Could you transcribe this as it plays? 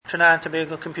Trinidad and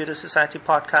Tobago Computer Society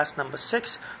podcast number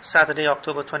 6, Saturday,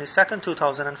 October 22nd,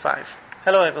 2005.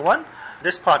 Hello everyone.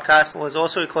 This podcast was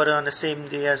also recorded on the same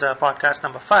day as podcast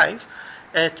number 5.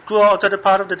 It grew out of the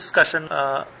part of the discussion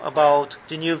about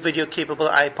the new video-capable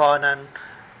iPod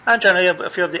and generally a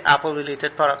few of the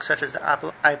Apple-related products such as the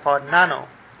Apple iPod Nano.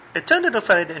 It turned into a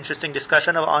very interesting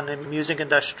discussion on the music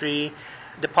industry,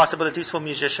 the possibilities for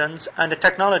musicians, and the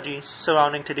technologies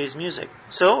surrounding today's music.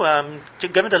 So,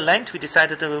 given the length, we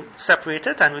decided to separate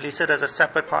it and release it as a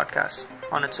separate podcast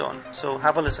on its own. So,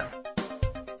 have a listen.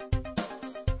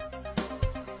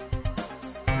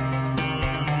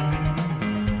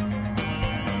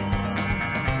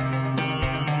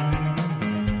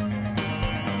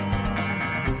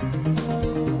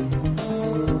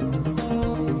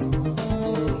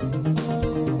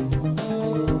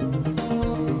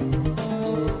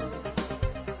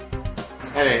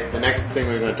 The next thing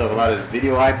we're going to talk about is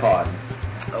video iPod.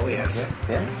 Oh yes.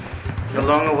 Yeah. The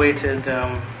long-awaited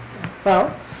video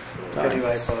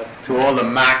iPod. To all the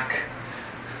Mac.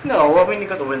 No, I mean you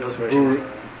got the Windows version.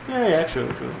 Yeah,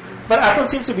 true. But Apple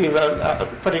seems to be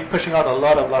pushing out a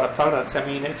lot of products. I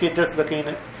mean, if you're just looking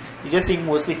at, you're just seeing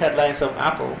mostly headlines from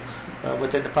Apple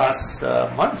within the past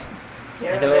month.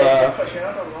 Yeah, they're pushing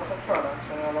out a lot of products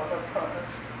in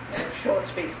a short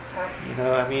space of time.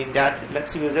 I mean,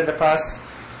 let's see, within the past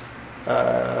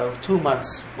 2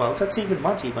 months, well, that's even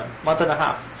month and a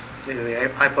half. The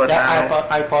iPod Nano.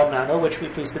 iPod Nano, which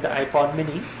replaced the iPod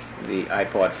Mini. The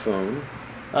iPod phone.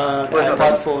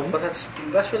 iPod phone. But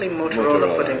that's really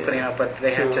Motorola putting out, but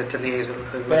they had to liaise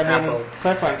with Apple.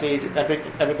 Quite frankly,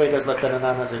 everybody does look at a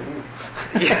Nano and say, ooh.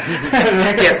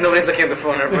 Yes, nobody's looking at the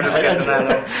phone, everybody's looking at the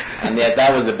Nano. And yet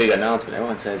that was the big announcement.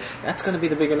 Everyone said, that's going to be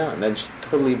the big announcement. Then she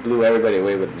totally blew everybody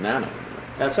away with Nano.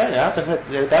 That's right. I have to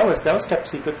admit, that was kept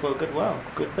secret for a good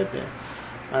bit there.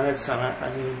 And it's,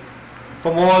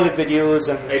 from all the videos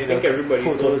and I think everybody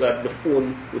thought that the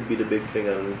phone would be the big thing,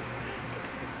 and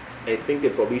I think they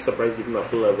probably surprised even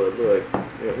Apple level. They're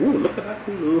like, ooh, look at that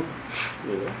cool,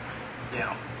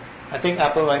 Yeah. I think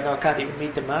Apple right now can't even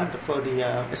meet demand for the,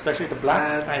 especially the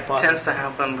black iPod. Tends to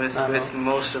happen with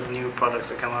most of the new products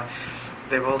that come out.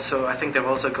 I think they've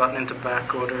also gotten into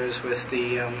back orders with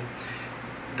the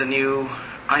new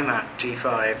iMac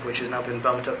G5, which has now been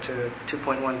bumped up to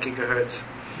 2.1 gigahertz,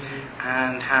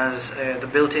 and has the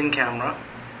built-in camera,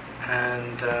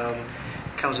 and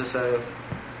comes with a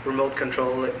remote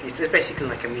control. It's basically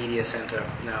like a media center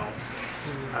now.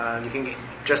 You can get,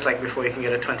 just like before, you can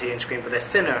get a 20-inch screen, but they're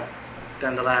thinner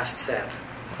than the last set.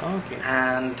 Okay.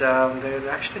 And they're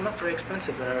actually not very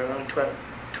expensive. They're around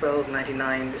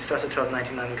 $12.99. It starts at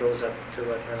 $12.99 and goes up to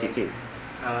what? TT.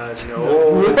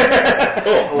 No. Wouldn't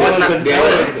that be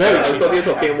nice? I thought you were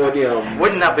talking about the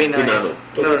wouldn't that be nice?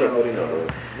 No.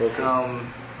 Okay.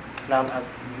 Now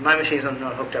my machine's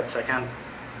not hooked up, so I can't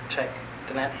check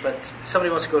the net. But somebody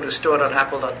wants to go to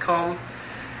store.apple.com,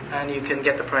 and you can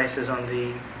get the prices on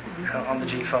the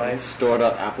G5.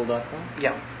 Store.apple.com?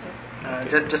 Yeah.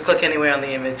 Just click anywhere on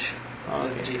the image,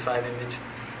 the G5 image.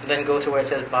 Then go to where it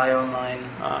says buy online.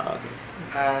 Okay.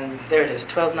 And there it is,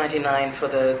 $12.99 for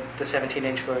the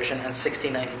 17-inch version and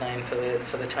 $16.99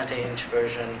 for the 20-inch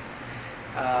version.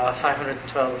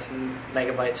 512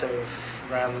 megabytes of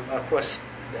RAM. Of course,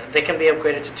 they can be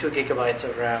upgraded to 2 gigabytes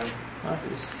of RAM.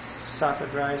 These SATA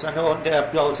drives. I know they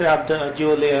also have the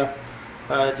dual layer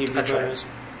DVD drives.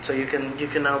 Right. So you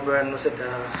can now burn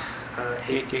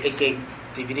 8 gig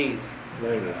DVDs.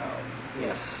 Very good.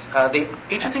 Yes. The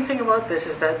interesting thing about this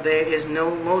is that there is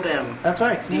no modem. That's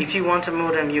right. If you want a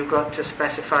modem, you've got to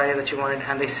specify that you want it,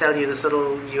 and they sell you this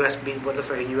little USB, what looks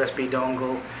like a USB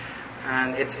dongle,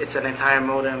 and it's an entire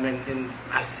modem.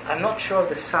 I'm not sure of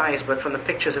the size, but from the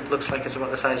pictures, it looks like it's about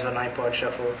the size of an iPod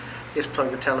Shuffle. You just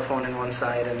plug the telephone in one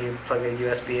side, and you plug a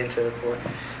USB into the port.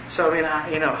 So I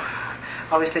mean,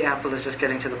 obviously Apple is just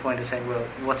getting to the point of saying, well,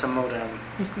 what's a modem?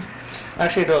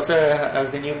 Actually, it also has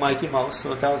the new Mighty Mouse,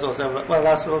 so that was also,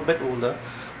 that's a little bit older,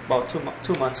 about 2 months,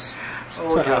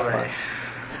 2.5 months.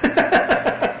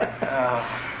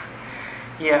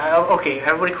 Okay,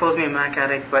 everybody calls me a Mac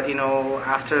addict, but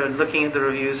after looking at the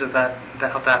reviews of that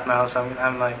mouse,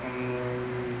 I'm like,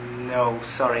 no,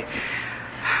 sorry.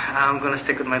 I'm going to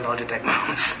stick with my Logitech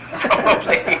mouse,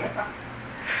 probably.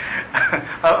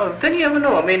 Then you never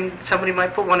know. I mean, somebody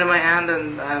might put one in my hand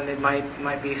and it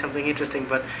might be something interesting,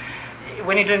 but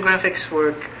when you're doing graphics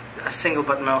work, a single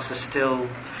button mouse is still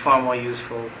far more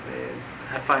useful.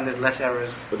 I find there's less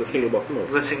errors. With a single button mouse?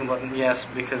 With a single button, yes,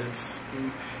 because it's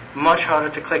much harder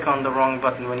to click on the wrong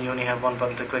button when you only have one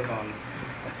button to click on.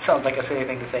 It sounds like a silly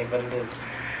thing to say, but it is.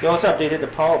 They also updated the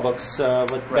PowerBooks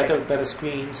with Right. better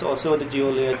screens, also the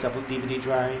dual-layer double DVD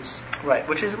drives. Right,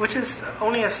 which is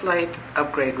only a slight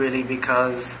upgrade really,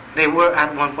 because they were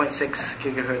at 1.6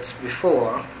 gigahertz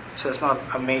before, so it's not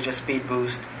a major speed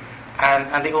boost.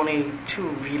 And the only two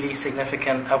really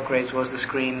significant upgrades was the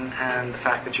screen and the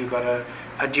fact that you got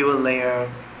a dual layer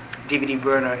DVD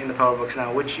burner in the PowerBooks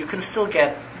now, which you can still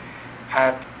get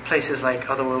at places like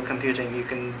Otherworld Computing. You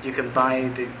can buy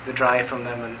the drive from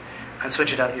them and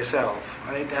switch it out yourself.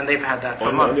 Right? And they've had that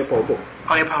for months. On your PowerBook.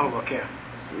 On your PowerBook, yeah.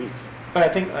 Sweet. But I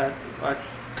think, I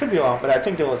could be wrong, but I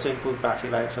think they also improved battery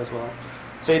life as well.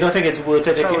 So you don't think it's worth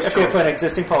it if you're for an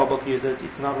existing PowerBook user?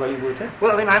 It's not really worth it.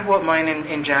 Well, I mean, I bought mine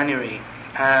in January.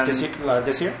 And This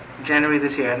year? January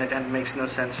this year, and it makes no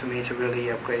sense for me to really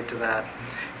upgrade to that.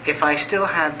 If I still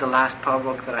had the last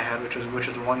PowerBook that I had, which was a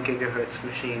 1 gigahertz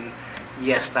machine,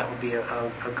 yes, that would be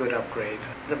a good upgrade.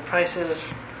 The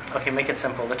prices, okay, make it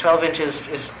simple. The 12 inches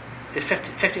is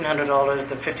 $1,500.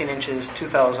 The 15 inches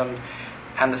 $2,000.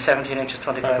 And the 17 inch is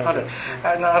 $2,500.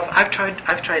 Now I've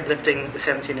tried lifting the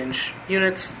 17 inch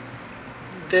units.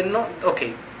 They're not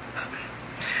okay.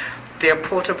 They're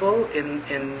portable in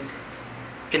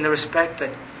the respect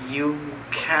that you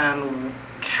can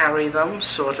carry them,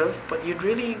 sort of, but you'd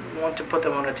really want to put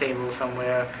them on a table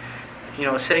somewhere. You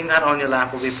know, sitting that on your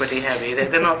lap will be pretty heavy.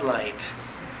 They're not light,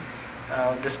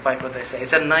 despite what they say.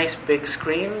 It's a nice big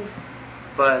screen,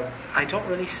 but I don't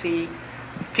really see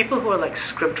people who are like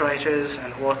script writers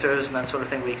and authors and that sort of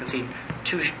thing, where you can see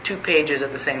two pages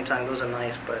at the same time. Those are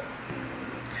nice, but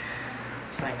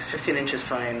thanks. 15 inches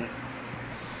fine.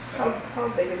 How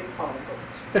big are the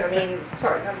PowerBooks? I mean,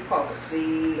 sorry, not the PowerBooks,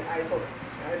 the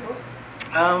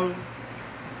iBook.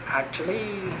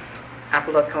 Actually,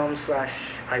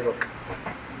 apple.com/iBook.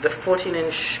 The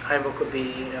 14-inch iBook would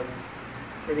be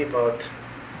maybe about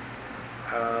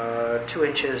 2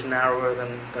 inches narrower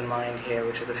than mine here,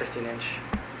 which is the 15-inch.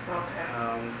 Okay.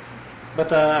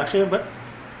 But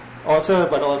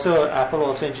also Apple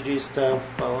also introduced it's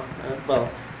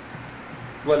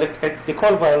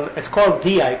called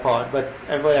the iPod, but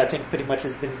everybody I think pretty much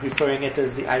has been referring it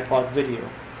as the iPod Video,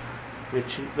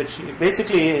 which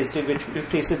basically which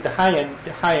replaces the high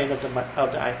end of the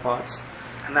iPods.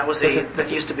 And that was that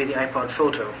used to be the iPod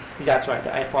Photo. That's right,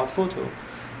 the iPod Photo,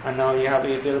 and now you have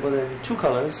it available in two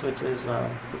colors, which is the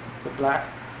black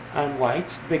and white,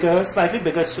 slightly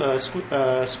bigger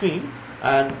screen,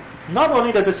 and not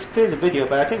only does it play the video,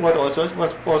 but I think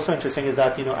what's also interesting is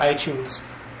that iTunes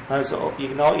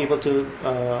you're now able to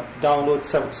download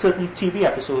some certain TV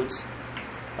episodes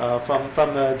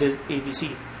from this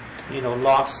ABC,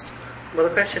 Lost. Well,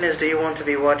 the question is, do you want to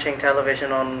be watching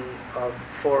television on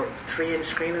 3-inch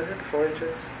screen? Is it 4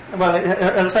 inches? Well,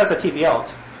 it also has a TV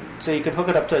out, so you can hook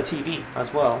it up to a TV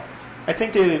as well. I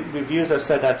think the reviews have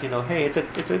said that hey,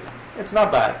 it's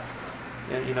not bad.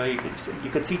 And, you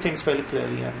could see things fairly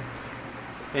clearly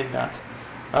in that.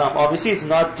 Obviously, it's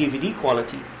not DVD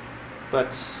quality,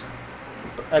 but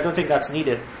I don't think that's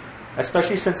needed,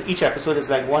 especially since each episode is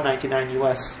like $1.99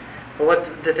 US. Well,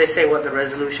 what did they say? What the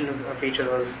resolution of each of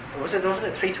those wasn't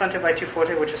it 320 by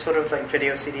 240, which is sort of like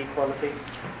video CD quality?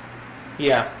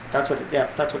 Yeah, that's what it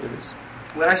is.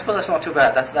 Well, I suppose that's not too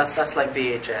bad. That's like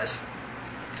VHS,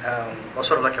 or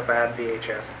sort of like a bad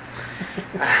VHS.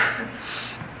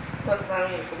 What's that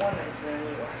mean for $1.99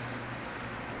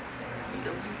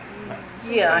 US?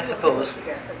 Yeah, I suppose.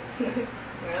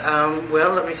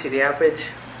 Well, let me see the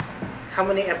average. How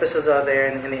many episodes are there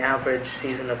in the average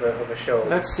season of a show?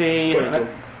 Let's see.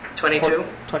 22.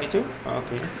 22.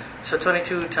 Okay. So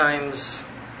 22 times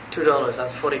 $2.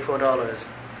 That's $44.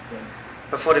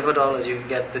 For $44, you can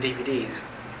get the DVDs.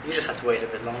 You just have to wait a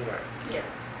bit longer. Yeah.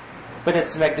 But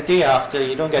it's like the day after.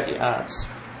 You don't get the ads.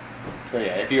 So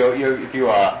yeah, if you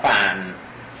are a fan,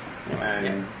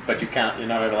 but you're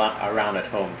not around at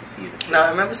home to see the show. Now, I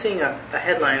remember seeing a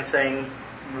headline saying,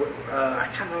 I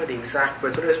can't remember the exact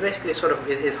words, but it was basically sort of,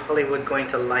 is Hollywood going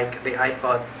to like the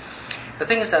iPod? The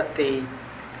thing is that the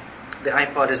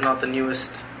iPod is not the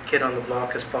newest kid on the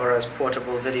block as far as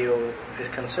portable video is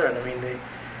concerned. I mean, the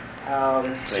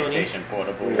PlayStation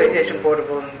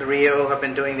Portable and the Rio have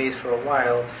been doing these for a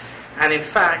while. And in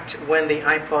fact, when the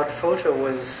iPod Photo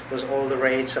was all the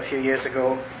rage a few years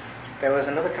ago, there was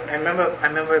another. I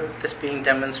remember this being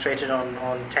demonstrated on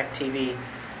Tech TV.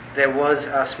 There was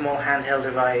a small handheld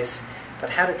device that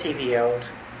had a TV out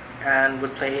and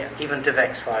would play even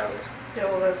DivX files. Yeah,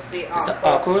 well, that's the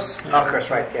Arcos. Arcos,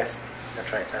 right? Yes,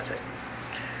 that's right. That's it.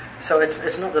 So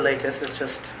it's not the latest. It's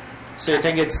just. So you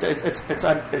think it's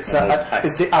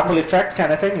the Apple effect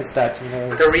kind of thing? Is that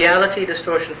the reality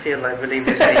distortion field? I believe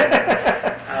is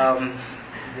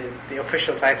the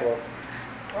official title.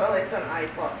 Well, it's an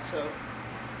iPod, so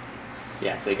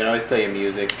Yeah, so you can always play your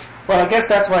music. Well, I guess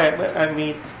that's why,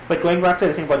 but going back to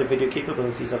the thing about the video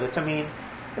capabilities of it,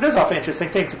 it does offer interesting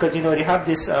things because, you have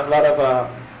this, a lot of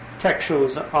tech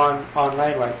shows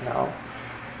online right now.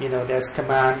 There's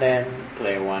Command and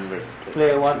Player 1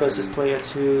 versus Player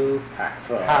 2,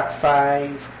 Hack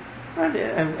 5. And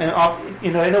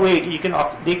in a way,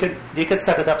 they could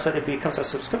set it up so that it becomes a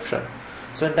subscription.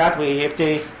 So in that way, if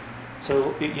they,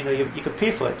 you could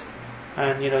pay for it,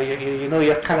 and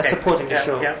you're kind of supporting the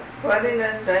show. Yeah. well, I think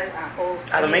that's Apple's.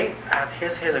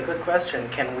 Here's a good question.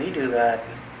 Can we do that?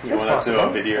 You It's want us to do a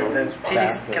possible.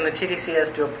 video? Can the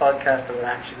TTCS do a podcast that would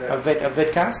actually A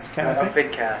vidcast kind of a thing.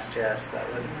 vidcast? Yes, that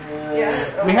would.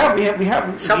 Yeah. We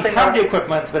have Something the like-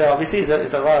 equipment, but obviously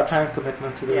it's a lot of time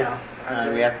commitment to do Yeah.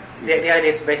 And we have The idea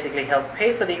is to basically help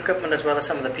pay for the equipment as well as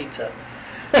some of the pizza.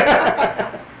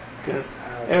 because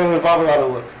it will involve a lot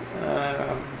of work.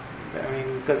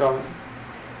 Because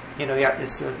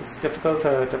it's difficult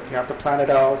to you have to plan it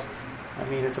out.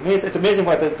 It's amazing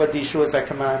what these shows like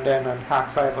Command N and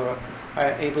Hack 5 are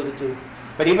able to do.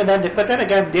 But even then,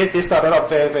 again, they started off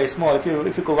very, very small. If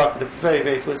you go back to the very,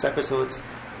 very first episodes,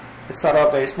 it started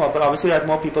off very small. But obviously, as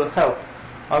more people help,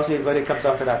 obviously it really comes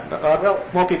down to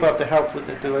that. More people have to help with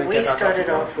it to really We get that started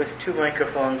out. off with 2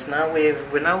 microphones. Now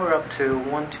we're up to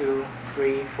 1, 2,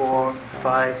 3, 4,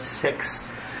 5, 6.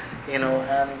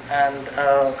 And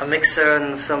a mixer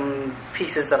and some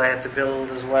pieces that I had to build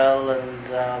as well.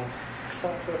 And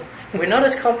so we're not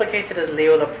as complicated as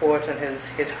Leo Laporte and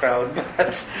his crowd,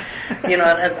 but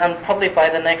and probably by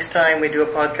the next time we do a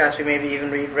podcast, we may be even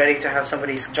ready to have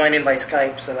somebody join in by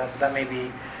Skype. So that may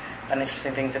be an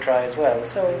interesting thing to try as well.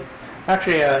 So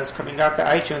Actually, it's coming out to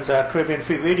iTunes. Caribbean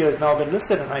Free Radio has now been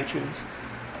listed on iTunes.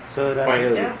 So that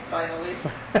Finally. Yeah, finally.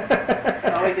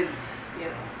 Now I could,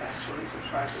 actually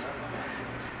subscribe to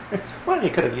that. well, you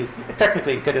could have used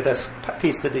technically you could have just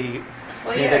pasted the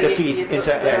Well, the feed you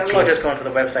into put- or iTunes. just gone to the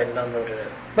website and downloaded it.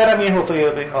 But hopefully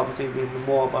it'll be obviously be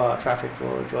more traffic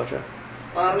for Georgia.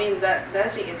 Well,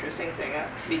 that's the interesting thing,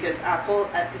 because Apple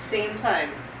at the same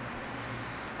time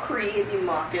create the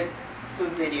market for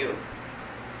video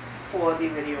for the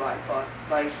video iPod,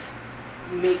 like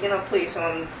making a place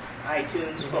on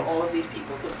iTunes for all of these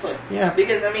people to put. Yeah.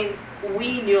 Because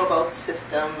we knew about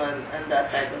system and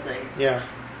that type of thing Yeah.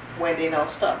 when they now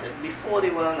started. Before they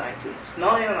were on iTunes.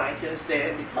 Now they're on iTunes. They're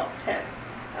in the top 10.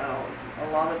 A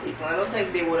lot of people. I don't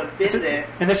think they would have been there.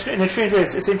 In a strange way,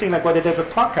 it's the same thing like what they did with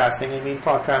podcasting.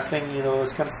 Podcasting,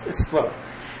 is kind of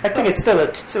I think it's still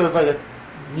a very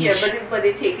niche. Yeah, but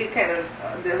they take it kind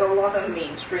of. There's a lot of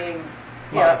mainstream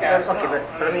Yeah, podcasts okay,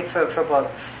 now. but for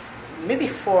about maybe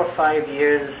 4 or 5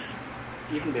 years,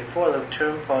 even before the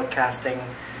term podcasting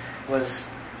was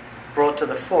brought to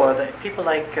the fore, that people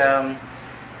like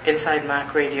Inside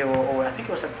Mac Radio, or I think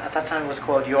it was at that time it was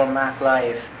called Your Mac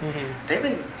Live.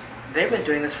 Mm-hmm. They've been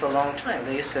doing this for a long time.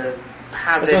 They used to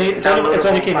have It's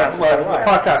only came up. Well, well,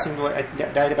 podcasting, the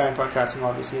idea behind podcasting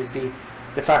obviously is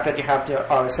the fact that you have the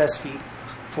RSS feed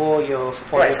for your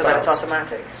audio right, so that it's files.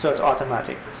 automatic. So it's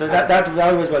automatic. So that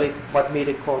was really what made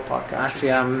it called podcasting.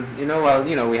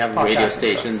 Actually, we have radio Podcasting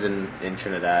stations in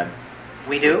Trinidad.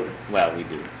 We do. Well, we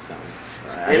do. So,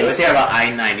 Really? let's hear about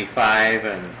I-95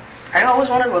 and I always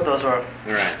wondered what those were.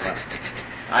 right. Well,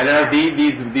 I don't know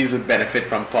if these would benefit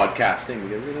from podcasting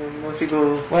because most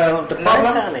people. Well, the Not problem,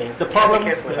 entirely. the You problem,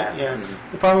 have to be careful with that. yeah,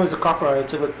 the problem is the copyright.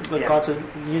 So with Yeah. regards to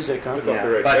music, huh?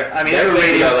 Copyright. but, I mean, Guys every like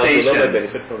radio Bilal will stations-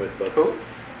 benefit from it, but Who?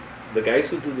 the guys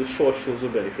who do the short shows will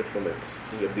benefit from it.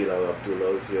 Your Bilal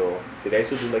Abdullahs, the guys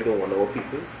who do like the 1 hour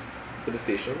pieces for the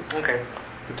stations. Okay.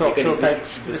 The talk You can show easily- type,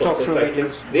 the the talk show type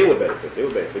radios. things, They would benefit. They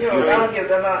would benefit. That'll give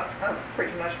them a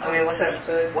pretty much I mean, what's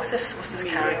uncensored this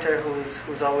medium. character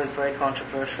who's always very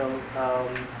controversial?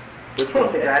 Which The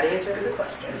one? Gladiator? Good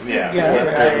question. Yeah.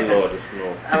 Yeah. Oh, Lord,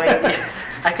 no. I mean,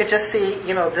 I could just see,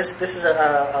 this is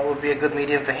would be a good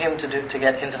medium for him to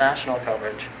get international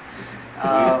coverage.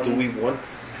 Do we want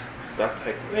that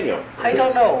type? Anyhow, I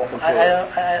don't know.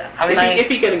 I mean, if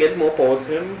he can get more power to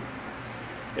him,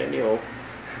 then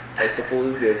I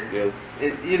suppose there's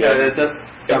there's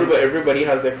just some. everybody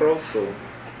has their crowd, so.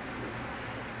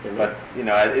 But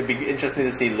it'd be interesting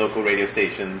to see local radio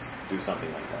stations do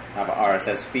something like that. Have an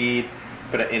RSS feed,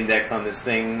 put an index on this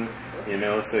thing,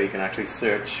 so you can actually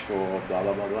search for blah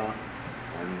blah blah blah,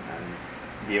 and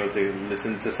be able to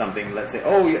listen to something. Let's say,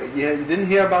 oh yeah, you didn't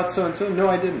hear about so and so. No,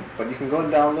 I didn't. But you can go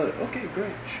and download it. Okay,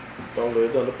 great. Download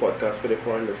it on the podcast for the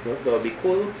foreign listeners. That would be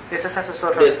cool. they just have to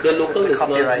sort of The local listeners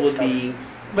copyright would stuff. be.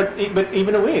 But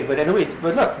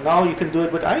look, now you can do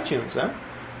it with iTunes, huh?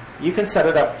 You can set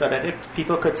it up that if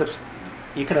people could,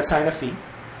 you can assign a fee,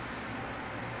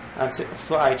 and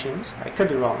for iTunes. I could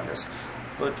be wrong on this,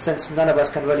 but since none of us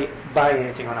can really buy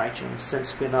anything on iTunes,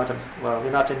 since we're not in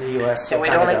the US. Yeah, or we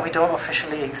Canada. don't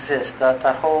officially exist. That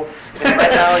whole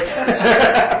right now it's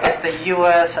the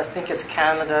US. I think it's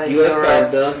Canada, US,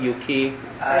 Europe, Canada, UK,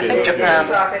 I think It's Japan.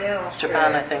 starting in Australia.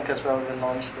 Japan, I think, as well. We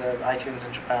launched the iTunes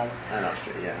in Japan. And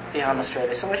Australia. Yeah, in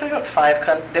Australia. So we're talking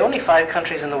about the only 5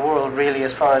 countries in the world, really,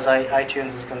 as far as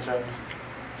iTunes is concerned.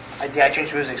 The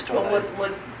iTunes Music Store. But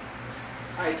would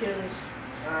iTunes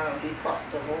be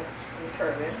profitable in the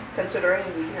Caribbean, considering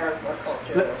we have a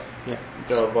culture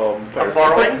of Of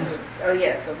borrowing? of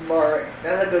yes, of borrowing.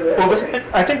 That's a good way of putting it.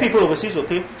 I think people overseas will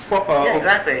pay for. Yeah,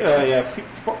 exactly.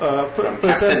 From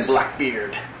Captain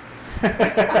Blackbeard.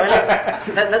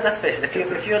 Let's face it.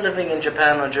 If you're living in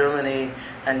Japan or Germany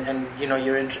and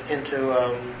you're into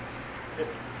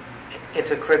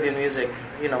Caribbean music,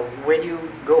 where do you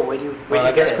go? Where do you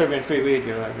I guess get it? Caribbean Free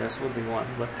Radio, I guess, would be one.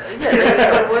 But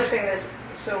Yeah, what we're saying is,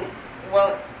 so,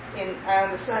 well, I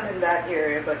understand in that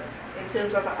area, but in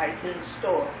terms of an iTunes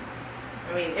store,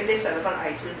 I mean, if they set up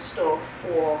an iTunes store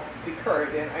for the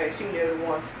Caribbean, I assume they would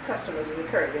want customers in the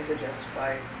Caribbean to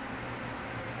justify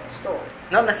a store.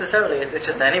 Not necessarily. It's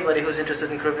just anybody who's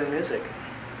interested in Caribbean music.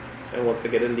 and wants to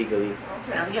get it legally.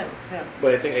 Okay. Yeah.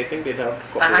 But I think they'd have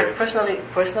I copyright.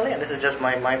 personally, and this is just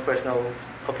my personal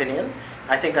opinion,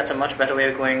 I think that's a much better way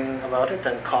of going about it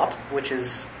than COT, which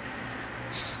is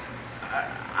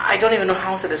I don't even know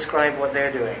how to describe what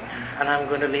they're doing, and I'm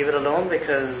going to leave it alone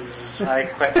because I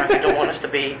quite frankly don't want us to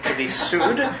be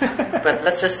sued. But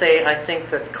let's just say I think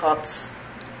that COT's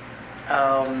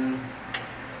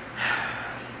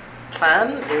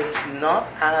plan is not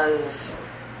as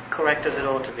correct as it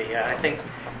ought to be. I think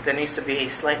there needs to be a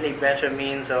slightly better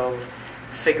means of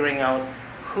figuring out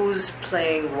who's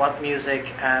playing what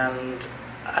music and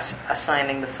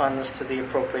assigning the funds to the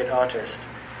appropriate artist.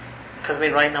 Because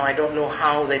right now I don't know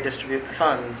how they distribute the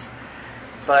funds,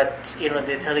 but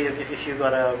they tell you if you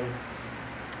got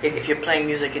if you're playing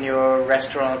music in your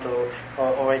restaurant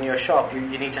or in your shop, you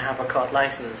need to have a COT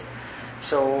license.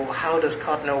 So how does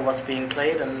COT know what's being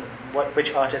played and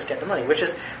which artists get the money? Which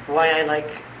is why I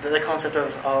like the concept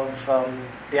of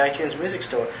the iTunes Music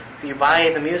Store. If you buy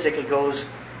the music, it goes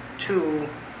to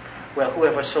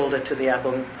whoever sold it to the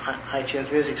Apple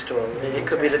iTunes Music Store. It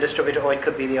could be the distributor or it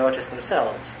could be the artist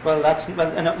themselves. Well,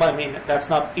 I mean, that's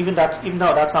not even though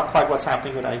that's not quite what's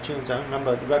happening with iTunes. I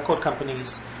remember the record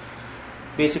companies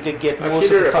basically get most Actually,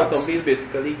 of the the record funds. companies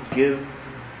basically give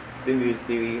the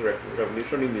revenue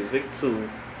from the music to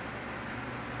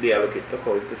the allocator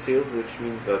according to sales, which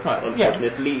means that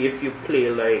unfortunately, if you play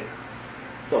like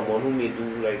someone who may do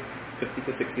like 50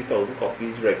 to 60,000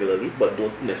 copies regularly, but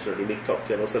don't necessarily make top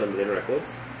 10 or sell a million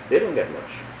records, they don't get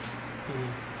much.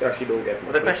 They actually don't get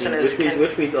much. The question is,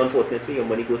 which means unfortunately your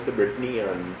money goes to Britney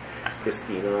and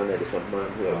Christina and Elephant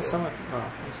Man, whoever.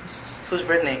 Who's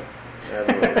Britney? I have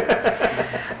no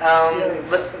idea.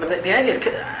 But the idea is,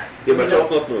 You're better off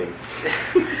not knowing.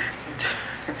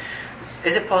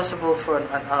 is it possible for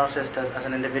an artist as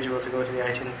an individual to go to the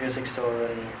iTunes Music Store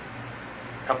and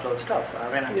upload stuff? I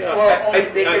mean, Yeah. Well,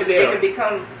 they yeah. can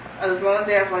become, as long as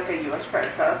they have like a US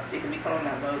credit card, they can become a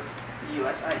member of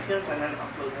US iTunes and then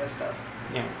upload their stuff.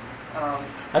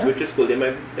 Yeah. Which is cool. They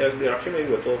actually might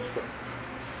be better off.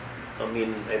 I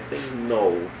mean, I think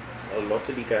no. A lot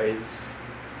of the guys,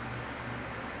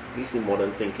 at least the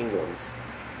modern thinking ones,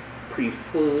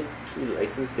 prefer to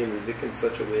license their music in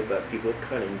such a way that people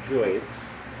can enjoy it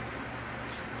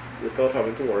without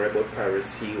having to worry about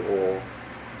piracy or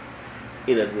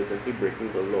inadvertently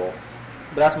breaking the law.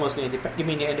 But that's mostly you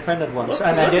mean the independent ones?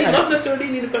 Not necessarily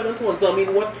the independent ones. I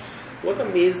mean, what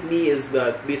amazed me is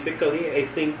that basically I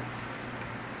think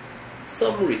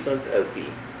some recent LP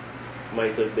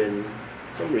might have been,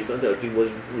 some recent LP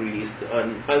was released,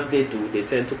 and as they do, they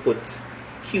tend to put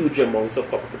huge amounts of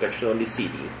copy protection on the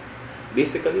CD.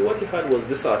 Basically what he had was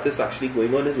this artist actually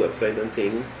going on his website and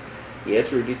saying, yes,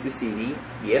 release the CD,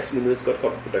 yes, we know it's got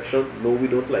copy protection, no, we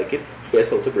don't like it, here's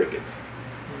how to break it.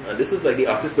 And this is like the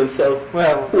artist themselves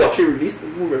who actually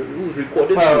who's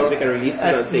recorded the music and released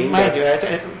it and saying mind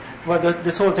that. You,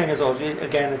 this whole thing is also,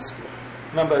 again, it's,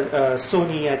 remember,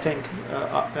 Sony, I think,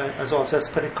 has also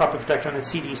put copy protection on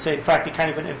CD, so in fact you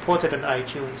can't even import it on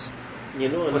iTunes.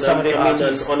 And some of the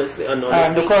artists. honestly,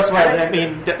 because, I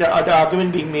mean, the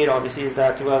argument being made, obviously, is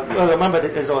that, remember,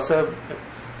 there's also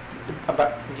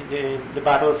the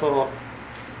battle for,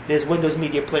 there's Windows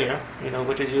Media Player,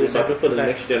 which is used... The battle for the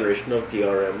next generation of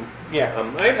DRM. Yeah.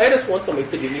 I just want somebody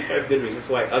to give me 5 good reasons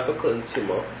why, as a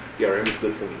consumer, DRM is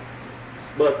good for me.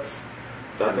 But,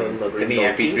 that's another to me,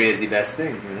 MP3 is the best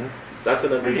thing, That's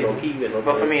an Android donkey. We're not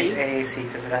But for gonna me, see. it's AAC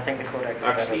because I think the codec is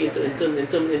Actually, better.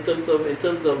 in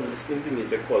terms of listening to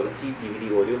music quality,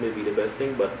 DVD audio may be the best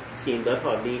thing, but seeing that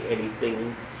hardly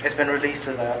anything. It's been released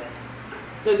with that.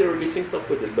 No, they're releasing stuff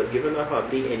with it, but given that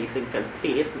hardly anything can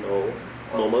play it now,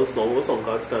 normal song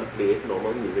cards can't play it,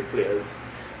 normal music players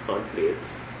can't play it.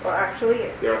 Well, actually,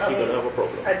 You're actually gonna have a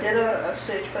problem. I did a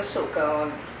search for soca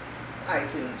on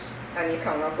iTunes, and you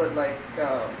come up with like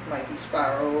Mikey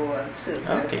Sparrow and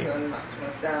Circus Okay. and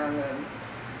Maximus Dan and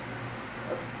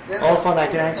All for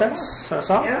 99 cents a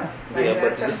song? Yeah, Yeah, 99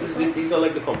 but cents or so. these are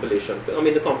like the compilation. I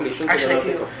mean, the compilation.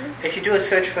 Actually, if you do a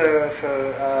search for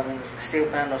steel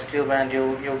band or steel band,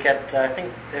 you'll get. I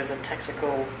think there's a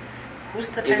Texaco. Who's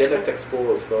the you get a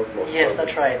Texaco? Texaco Stars Most. Yes,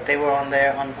 that's right. They were on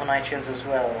there on iTunes as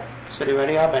well. So they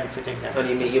really are benefiting them.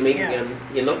 And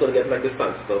you're not going to get like the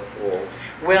sun stuff or.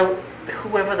 Well,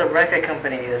 whoever the record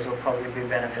company is will probably be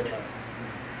benefiting.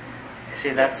 You see,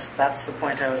 that's the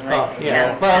point I was making. Oh,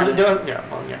 yeah. And- Well,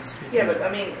 and- yes. Yeah, but I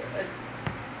mean,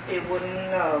 it wouldn't.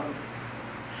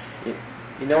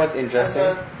 You know what's interesting?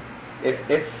 as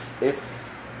a-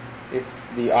 If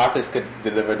the artist could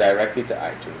deliver directly to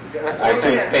iTunes, That's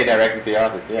iTunes okay. pay directly to the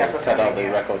artist, That's what set I'm out the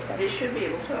thinking, record They company. should be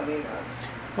able to. I mean,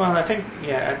 Well, I think,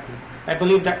 I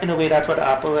believe that in a way that's what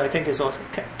Apple, I think, is also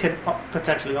can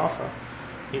potentially offer.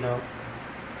 You know,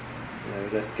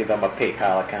 just give them a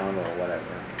PayPal account or whatever.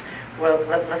 Well,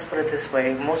 let's put it this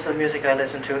way: most of the music I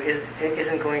listen to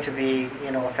isn't going to be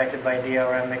affected by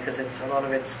DRM because a lot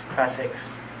of it's classics,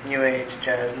 new age,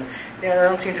 jazz. They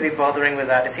don't seem to be bothering with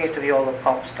that. It seems to be all the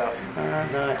pop stuff. No,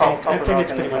 I Pop think rock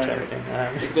it's and pretty much country. everything.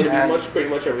 It's going to And- be pretty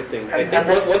much everything. I and think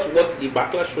that's- what the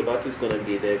backlash for that is going to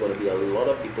be, there are going to be a lot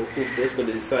of people who are just going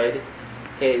to decide,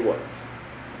 hey, what?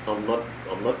 I'm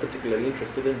not particularly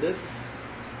interested in this.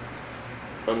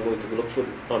 I'm going to look for.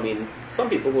 I mean, some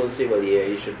people will say, well, yeah,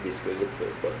 you should basically look for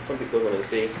it, but some people are going to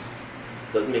say,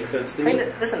 doesn't make sense to me.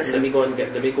 Listen,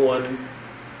 Let me go and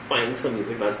find some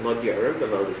music that's not DRM,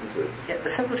 and I'll listen to it. Yeah, the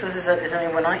simple truth is I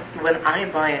mean, when I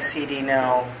buy a CD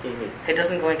now, it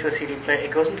doesn't go into a CD player. It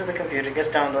goes into the computer, gets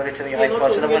downloaded to the You're not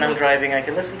iPod, so that when I'm only- driving, I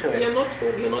can listen to it. You're not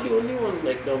the only one.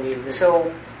 Like, I mean,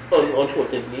 So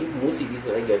unfortunately, most CDs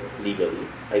that I get legally,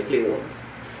 I play once,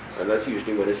 and that's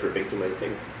usually when it's ripping to my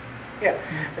thing. yeah,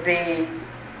 the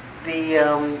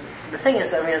thing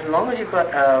is, I mean, as long as you've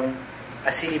got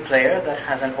a CD player that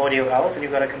has an audio out and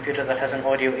you've got a computer that has an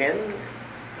audio in,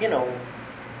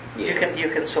 you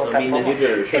can sort I that mean, the problem new out.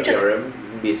 generation It just- DRM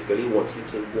basically wants you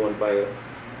to go and buy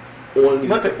all new.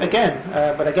 But again,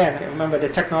 remember the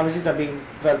technologies are being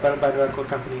developed by the record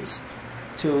companies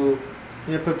to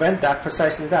prevent that,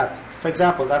 precisely that. For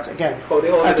example, that's again.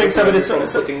 I think some of this.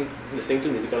 listening to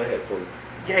music on a headphone.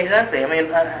 Yeah, exactly.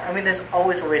 I mean, there's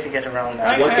always a way to get around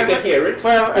that. Once you can hear it,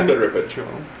 Well, you can rip it. True,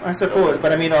 I suppose,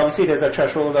 but I mean, obviously, there's a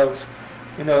threshold of,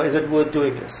 is it worth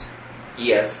doing this?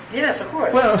 Yes. Yes, of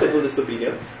course. Well, Civil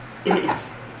disobedience.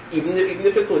 even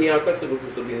if it's only after civil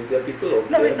disobedience, there are people out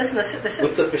no, there but listen,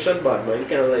 with sufficient bad mind,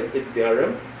 kind of like, it's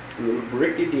DRM, we will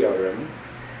break the DRM,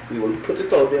 we will put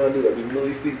it out there and do that, even though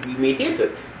we may hate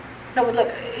it. No, but look,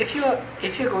 if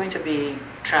you're going to be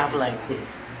traveling,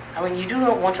 I mean, you do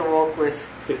not want to walk with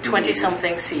 50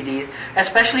 20-something CDs,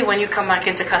 especially when you come back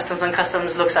into customs and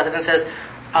customs looks at it and says,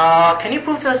 can you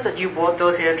prove to us that you bought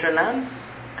those here in Trinidad?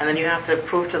 And then you have to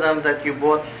prove to them that you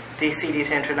bought these CDs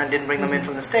here in Trinidad and didn't bring them in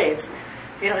from the States.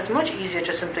 It's much easier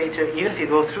just simply to, even if you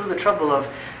go through the trouble of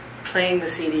playing the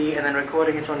CD and then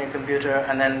recording it on your computer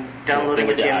and then downloading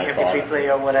it to your MP3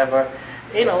 player or whatever,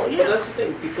 But that's the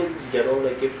thing, people get on,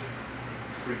 like, if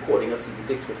recording a CD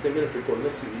takes 15 minutes, recording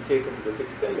a CD takes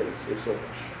 10 minutes, if so much.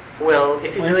 Well,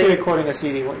 if you're when you say doing, recording a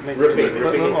CD, what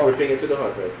Ripping into the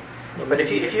hard drive. but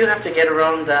if you have to get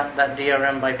around that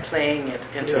DRM by playing it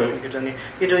into a computer,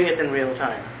 you're doing it in real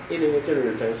time. You do it in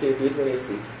real time, so you do it when you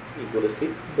sleep. You go to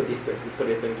sleep, but you put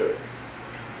it into it.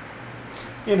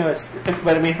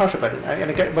 But I mean, hush about it.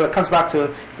 And again, but it comes back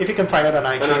to if you can find it on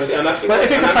iTunes. But if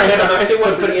you can find it on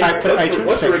iTunes,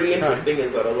 what's thing, really interesting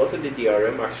is that a lot of the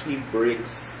DRM actually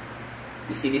breaks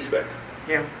the CD spec,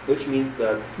 Yeah. which means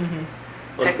that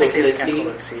Technically, they can't unfortunately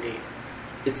call it CD.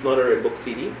 it's not a Red Book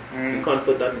CD. You can't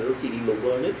put that little CD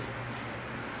logo on it.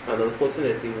 And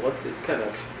unfortunately, once it can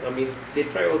actually, I mean, they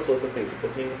try all sorts of things,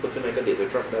 putting like a data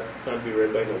track that can't be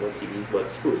read by normal CDs, but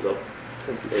screws up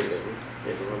completely.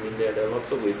 I mean, there are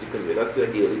lots of ways you can do it. That's the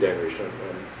daily generation.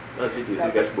 As you do,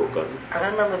 it gets broken. I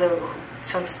remember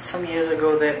some years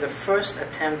ago, the first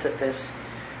attempt at this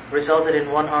resulted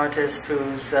in one artist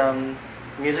whose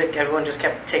music everyone just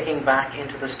kept taking back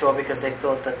into the store because they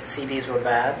thought that the CDs were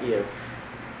bad. Yeah.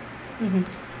 And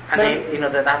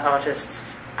that artist's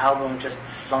album just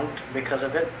flunked because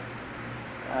of it.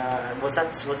 Was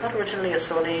that originally a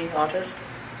Sony artist?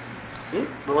 Hmm?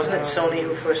 Wasn't it Sony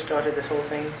who first started this whole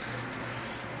thing?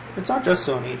 It's not just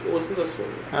Sony. It wasn't a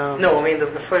Sony. No, I mean the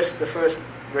first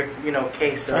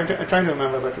case. I'm trying to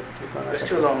remember, but it was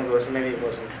too long ago, so maybe it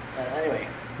wasn't. Anyway,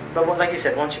 but like you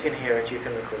said, once you can hear it, you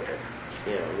can record it.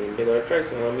 Yeah, I mean they're gonna try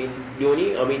some. The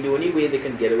only way they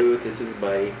can get away with it is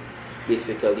by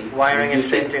basically wiring it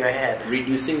straight to your head,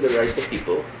 reducing the rights of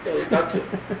people. Well, that too.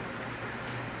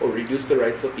 Or reduce the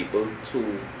rights of people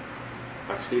to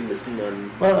actually listen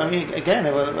and. Well, I mean, again,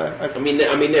 I mean,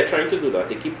 they're trying to do that.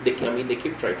 They keep trying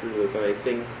to do it, and I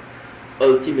think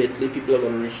ultimately people are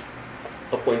going to reach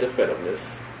a point of fed upness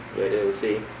where they will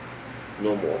say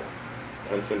no more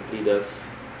and simply just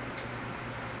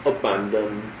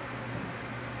abandon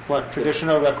what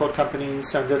traditional record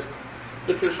companies and just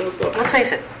the traditional stuff. Let's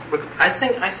face it. I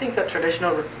think that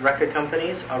traditional record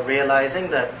companies are realizing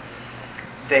that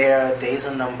their days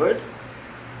are numbered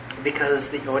because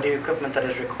the audio equipment that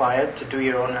is required to do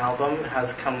your own album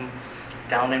has come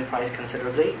down in price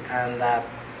considerably, and that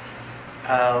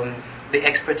the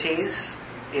expertise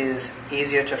is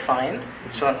easier to find.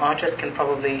 So an artist can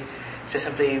probably just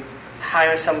simply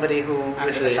hire somebody who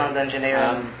is a sound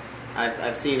engineer.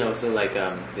 I've seen also like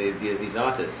there's these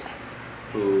artists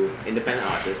independent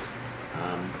artists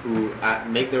who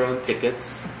make their own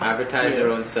tickets, advertise their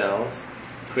own sales,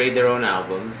 create their own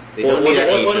albums. They don't need an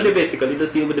agent. Or they basically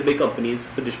just deal with the big companies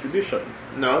for distribution.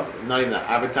 No, not even that.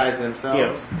 Advertise themselves.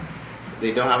 Yes.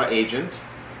 They don't have an agent,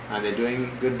 and they're doing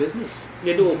good business.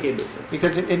 They do okay business.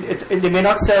 because they may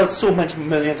not sell so much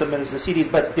millions of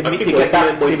CDs, but they get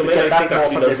back more from their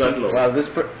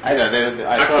CDs. Well, I know.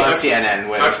 I saw on CNN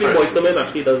where actually Boyz II Men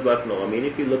actually does that now. I mean,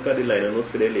 if you look at the liner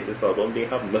notes for their latest album, they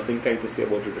have nothing kind to say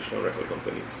about traditional record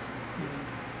companies.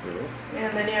 You know?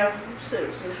 And then you have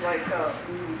services like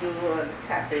you do a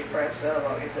cafe press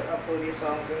allow you to upload your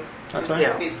songs and That's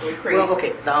right. basically create. Well,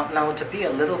 okay. Now to be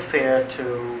a little fair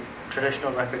to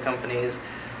traditional record companies,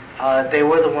 they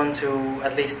were the ones who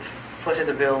at least footed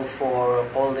the bill for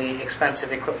all the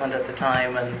expensive equipment at the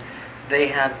time, and they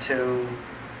had to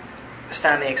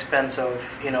stand the expense of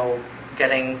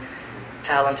getting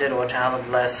talented or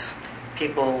talentless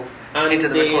people into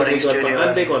the recording studio.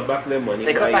 And they got back their money.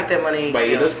 They got back their money by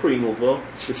either screwing over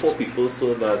the poor people,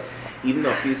 so that even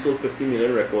after you sold 50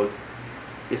 million records,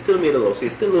 they still made a loss. So they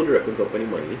still owe the record company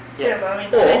money. Yeah, but I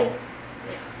mean, or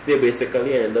they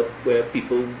basically end up where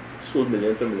people sold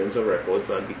millions and millions of records,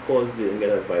 and because they didn't get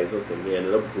advisors, then they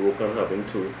ended up broke and having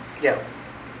to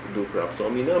do crap. So I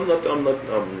mean, I'm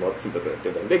not sympathetic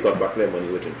to them. They got back their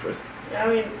money with interest. I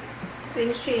mean,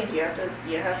 things change. You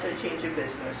have to change your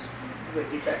business with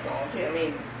the technology. I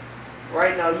mean,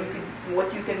 right now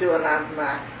what you can do on that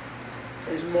Mac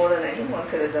is more than anyone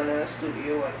could have done in a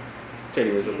studio 10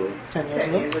 years ago. 10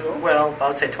 years ago. Well, I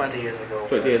would say 20 years ago.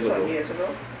 20 years ago.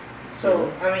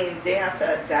 So, I mean, they have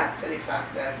to adapt to the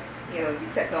fact that, the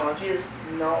technology is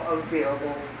now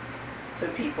available to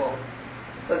people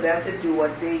for them to do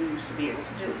what they used to be able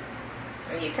to do.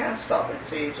 And you can't stop it,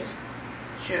 so you just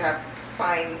should have to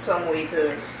find some way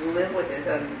to live with it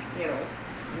and,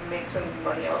 make some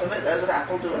money out of it. That's what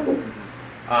Apple doing.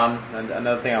 And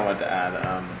another thing I want to add,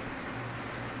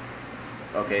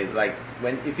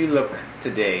 if you look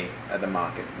today at the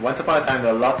market, once upon a time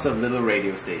there were lots of little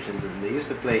radio stations and they used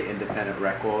to play independent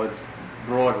records,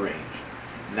 broad range.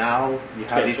 Now you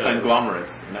have these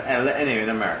conglomerates in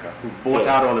America who bought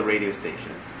out all the radio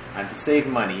stations, and to save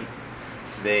money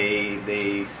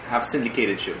they have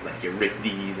syndicated shows like your Rick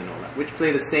D's and all that, which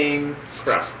play the same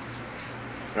crap.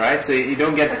 Right? So you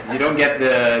don't get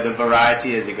the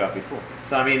variety as you got before.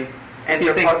 So I mean,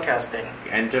 enter podcasting,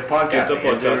 enter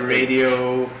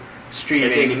radio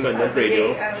streaming, independent radio.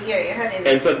 You had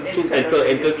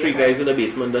enter three guys in the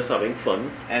basement that's having fun.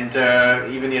 Enter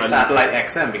even your satellite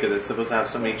XM, because it's supposed to have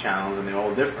so many channels and they're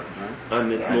all different, right?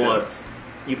 And it's no ads.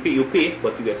 You pay,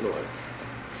 but you get no ads.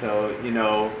 So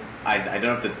I don't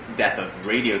know if the death of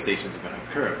radio stations is going to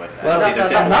occur, but I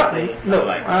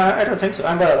don't think so.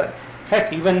 And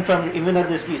heck, even at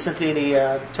this recently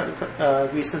the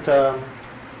recent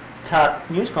TAT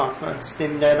news conference, they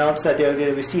announced that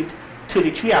they received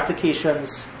 33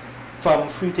 applications from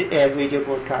free-to-air radio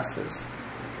broadcasters.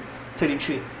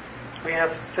 33. We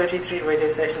have 33 radio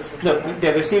stations. No,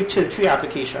 they received 33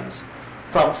 applications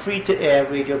from free-to-air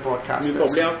radio broadcasters. We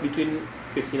probably have between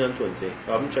 15 and 20. I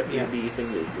haven't checked the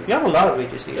thing lately. You have a lot of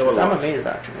radio stations. I'm amazed,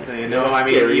 actually. So I mean, I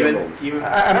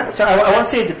won't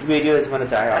say that radio is going to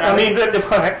die out. I mean, radio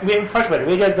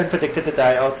has been predicted to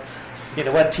die out. When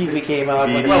TV came out,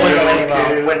 when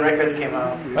records came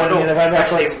out. When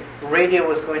records radio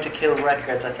was going to kill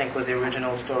records, I think was the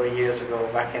original story years ago,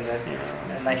 back in the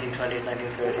 1920s,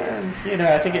 1930s. And,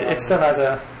 I think it still has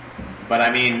a... But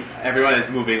I mean, everyone is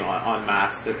moving en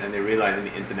masse, and they're realizing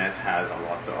the internet has a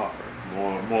lot to offer.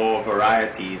 More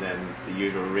variety than the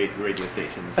usual radio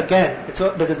stations. Again,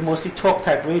 but it's mostly talk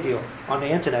type radio on the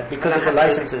internet because of the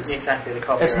licenses. Exactly, the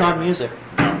copyright. It's not music.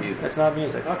 Music. It's not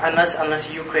music. Okay. Unless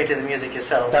you created the music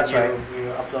yourself. That's right.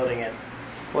 You're uploading it.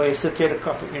 Or you still get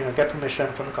get permission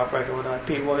from the copyright owner and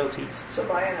pay royalties. So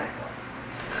buy an iPod.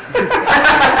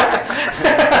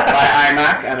 Buy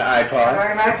iMac and an iPod. Buy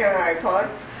an iMac and an iPod.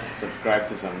 Subscribe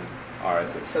to some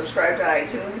RSS. Subscribe to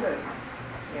iTunes and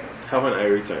Have an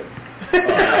iReturn.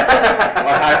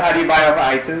 Well, how do you buy off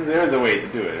iTunes? There is a way to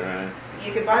do it, right?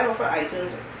 You can buy off of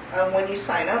iTunes. When you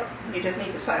sign up, you just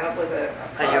need to sign up with a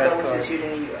card US that was card. issued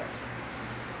in the US.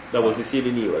 That was issued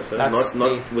in the US, huh? That's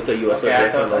not with a US Okay, I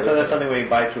address. thought there's something where you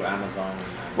buy through Amazon.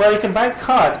 Well, you can buy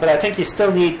cards, but I think you still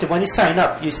need to, when you sign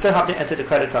up, you still have to enter the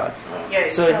credit card. Yeah,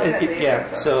 So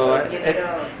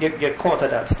you you're caught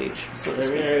at that stage. So to I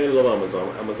speak. really love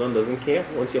Amazon. Amazon doesn't care.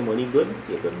 Once your money good,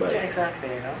 you could buy Yeah, it. exactly,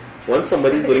 Once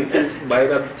somebody's willing to buy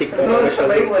that, take as that long as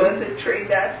somebody's commercial, willing to trade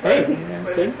that Hey,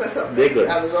 for something, they're good.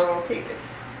 Amazon will take it.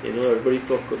 you know, everybody's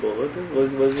talking about it.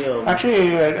 Was the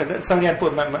Actually, somebody had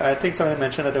put. I think somebody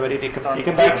mentioned it already. You can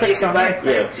buy You clicks can on buy it.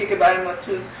 clicks, you can buy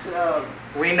Matooks.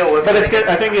 We know what's But it's good.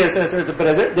 I think there's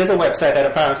a website that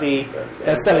apparently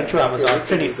is selling through Amazon,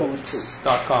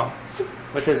 trinifoods.com,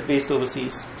 which is based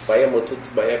overseas. buy a Motooks,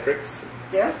 buy a Cricks,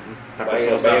 Yeah. buy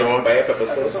a pepper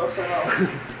That was sauce, also now.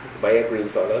 buy a green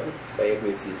salad, buy a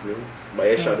green seasoning, buy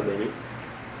a chardonnay.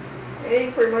 Yeah, you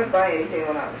can pretty much buy anything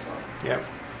on Amazon. Yeah.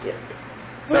 Yeah.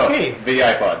 So, Okay. video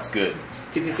iPods, good.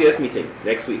 TTCS meeting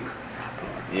next week.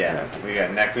 Yeah, we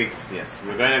got next week. Yes,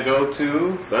 we're going to go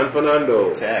to San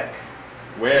Fernando. Tech,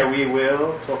 where we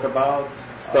will talk about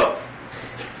Stuff.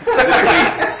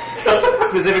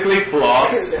 specifically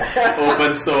floss,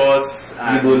 open source,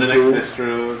 and Ubuntu. Linux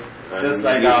distros, just And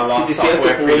like our lost TTCS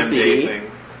software Open freedom CD. day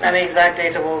thing. And the exact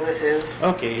date of all this is?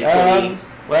 Okay. Equally.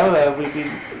 We'll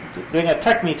be doing a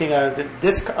tech meeting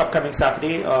this upcoming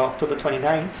Saturday, October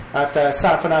 29th, at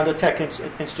San Fernando Tech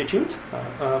Institute.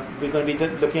 We're going to be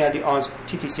looking at the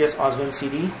TTCS Oswin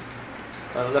CD,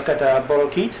 look at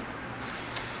Borokit,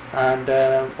 and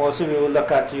also we will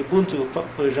look at Ubuntu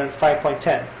version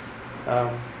 5.10.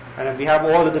 And then we have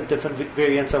all of the different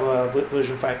variants of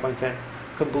version 5.10.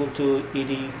 Kubuntu,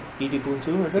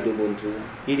 Edubuntu, is it? Ubuntu.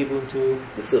 Edubuntu.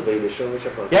 The survey edition, which I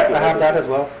found. Yeah, I have that as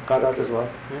well. Got that as well.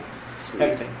 Yeah. Sweet.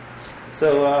 Everything.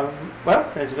 So,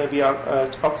 it's going to be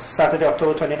Saturday,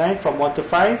 October 29th from 1 to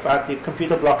 5 at the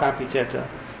Computer Block Amphitheater.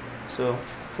 So,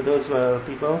 for those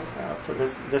people for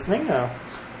listening,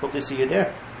 hope to see you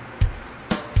there.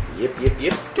 Yep.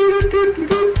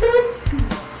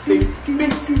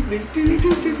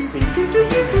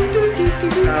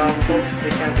 Folks, we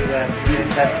can't do that.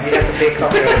 We have to pay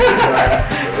copyright.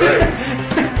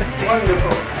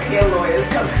 Wonderful. I hear lawyers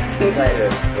coming.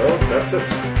 Well, that's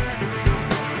it.